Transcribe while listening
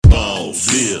Balls,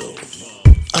 build,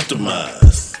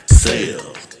 optimize,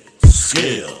 sell,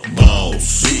 scale.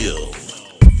 Balls, build,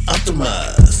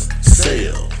 optimize,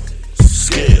 sell,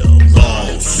 scale.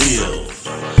 Balls, build,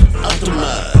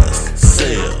 optimize,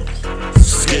 sell,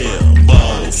 scale.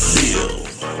 Balls, build,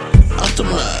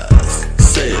 optimize,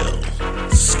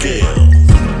 sell, scale.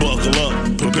 Buckle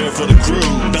up, prepare for the cruise.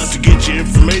 About to get your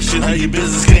information, how your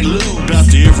business can't lose. About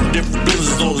to hear from different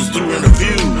business owners through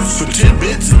interviews. For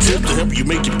tidbits and tips to help you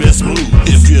make your best move.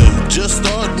 If you're just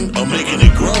starting or making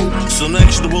it grow, some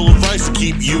actionable advice to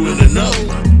keep you in the know.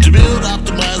 To build,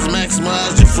 optimize,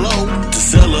 maximize your flow. To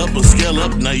sell up or scale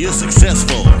up, now you're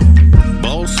successful.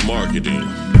 Boss Marketing,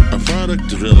 a product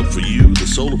developed for you, the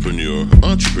solopreneur,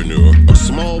 entrepreneur, or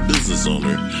small business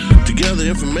owner, to gather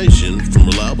information from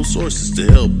reliable sources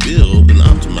to help build and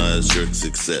optimize your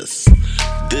success.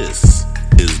 This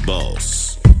is Boss.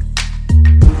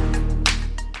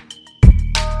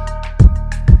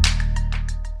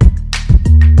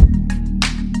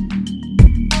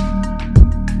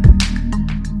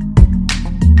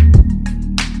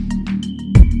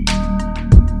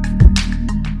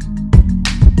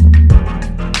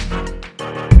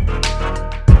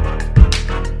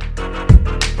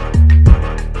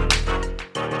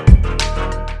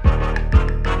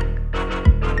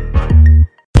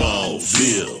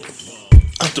 Build,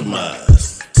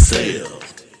 optimize, sell,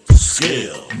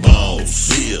 scale. Balls,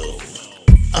 build,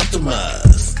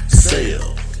 optimize,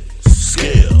 sell,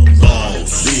 scale.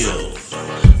 Balls, build,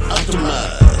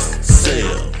 optimize,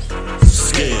 sell,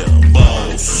 scale.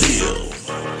 Balls, build,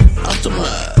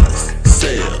 optimize,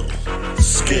 sell,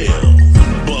 scale.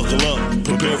 Buckle up,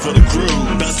 prepare for the cruise.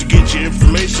 About to get your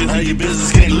information, how your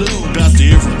business can't lose. About to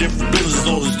hear from different business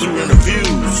owners through interviews.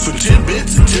 For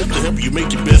tidbits and tips to help you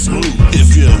make your best move.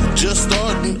 If you're just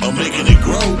starting or making it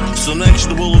grow, some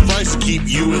actionable advice to keep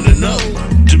you in the know.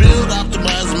 To build,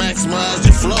 optimize, maximize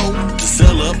your flow. To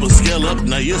sell up or scale up,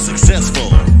 now you're successful.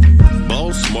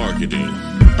 Boss Marketing,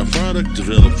 a product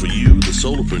developed for you, the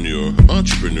solopreneur,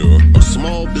 entrepreneur, or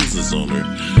small business owner,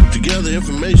 to gather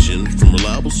information from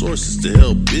reliable sources to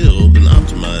help build and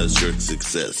optimize your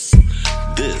success.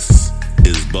 This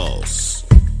is Boss.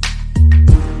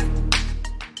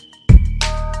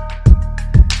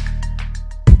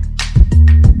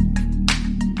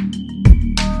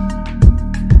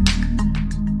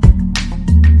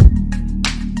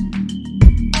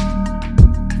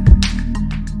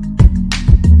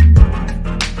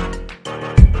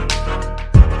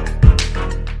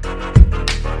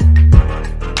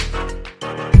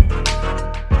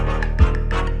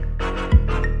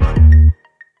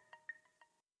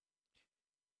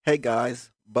 Hey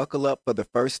guys, buckle up for the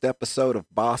first episode of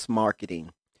Boss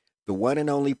Marketing, the one and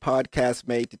only podcast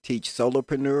made to teach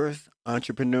solopreneurs,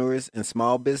 entrepreneurs, and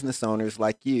small business owners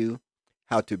like you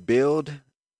how to build,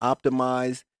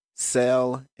 optimize,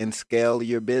 sell, and scale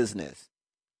your business.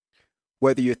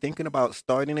 Whether you're thinking about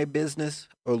starting a business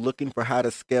or looking for how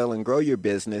to scale and grow your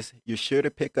business, you're sure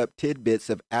to pick up tidbits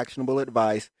of actionable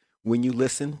advice when you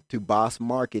listen to Boss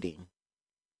Marketing.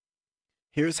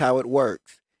 Here's how it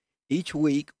works. Each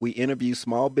week, we interview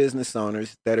small business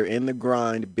owners that are in the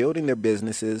grind building their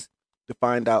businesses to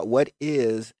find out what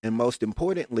is, and most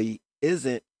importantly,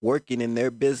 isn't working in their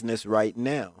business right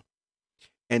now,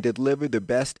 and deliver the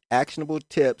best actionable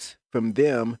tips from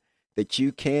them that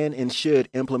you can and should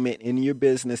implement in your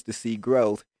business to see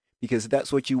growth, because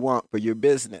that's what you want for your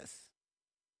business.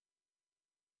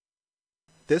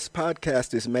 This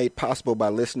podcast is made possible by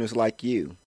listeners like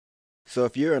you. So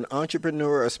if you're an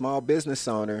entrepreneur or small business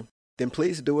owner, then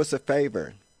please do us a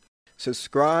favor.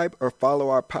 Subscribe or follow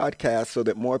our podcast so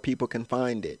that more people can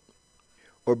find it.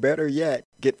 Or better yet,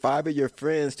 get 5 of your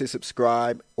friends to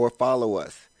subscribe or follow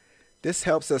us. This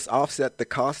helps us offset the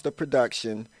cost of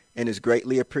production and is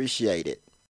greatly appreciated.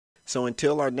 So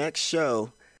until our next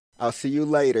show, I'll see you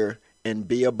later, and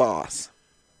be a boss.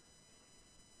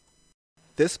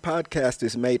 This podcast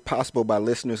is made possible by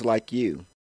listeners like you.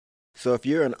 So if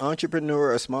you're an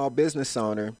entrepreneur or small business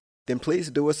owner, then please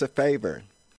do us a favor.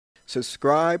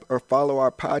 Subscribe or follow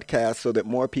our podcast so that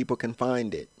more people can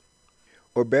find it.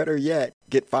 Or better yet,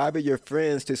 get 5 of your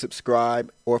friends to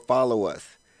subscribe or follow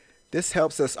us. This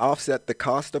helps us offset the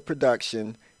cost of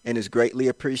production and is greatly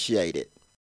appreciated.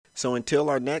 So until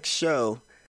our next show,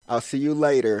 I'll see you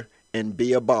later, and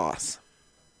be a boss.